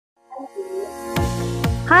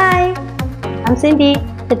Hi, I'm Cindy.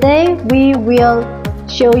 Today we will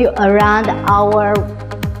show you around our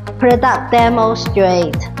product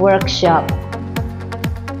demonstrate workshop.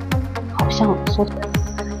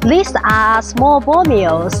 These are small ball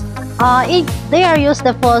mills. They are used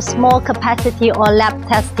for small capacity or lab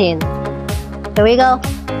testing. Here we go.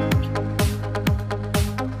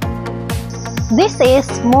 This is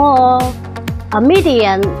a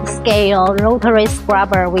medium scale rotary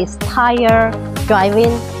scrubber with tire driving.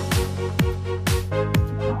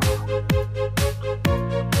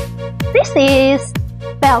 This is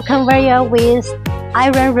belt conveyor with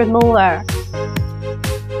iron remover.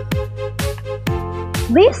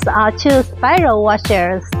 These are two spiral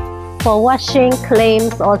washers for washing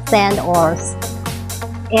clams or sand ores.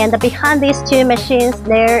 And behind these two machines,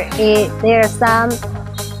 there are some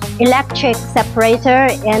electric separator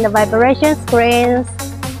and vibration screens.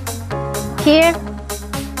 Here,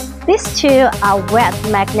 these two are wet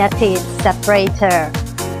magnetic separator.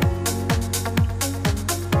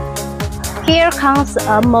 Here comes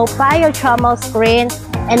a mobile Trommel screen,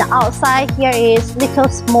 and outside here is little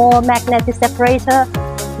small magnetic separator.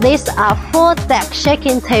 These are full-stack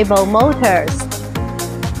shaking table motors.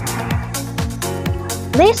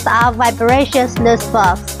 These are vibration sluice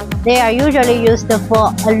box. They are usually used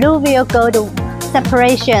for alluvial gold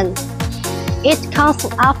separation. It comes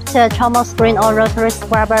after Trommel screen or rotary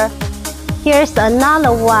scrubber. Here's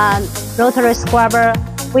another one, rotary scrubber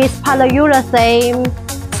with polyurethane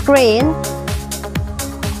screen.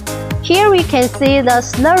 Here we can see the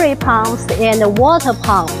slurry pumps and the water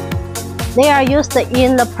pump. They are used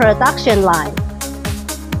in the production line.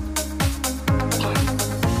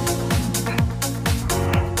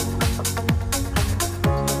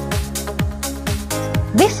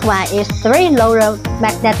 This one is 3 lower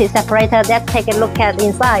magnetic separator. Let's take a look at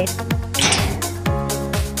inside.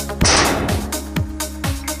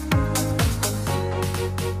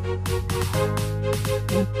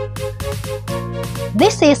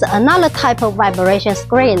 This is another type of vibration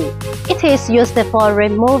screen. It is used for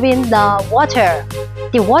removing the water,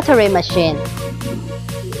 dewatering machine.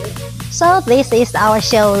 So this is our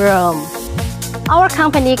showroom. Our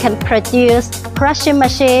company can produce crushing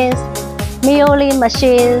machines, milling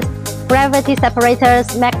machines, gravity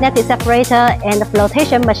separators, magnetic separator, and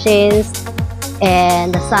flotation machines,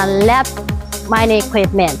 and some lab mining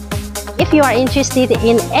equipment. If you are interested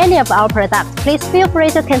in any of our products, please feel free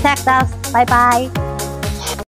to contact us. Bye bye.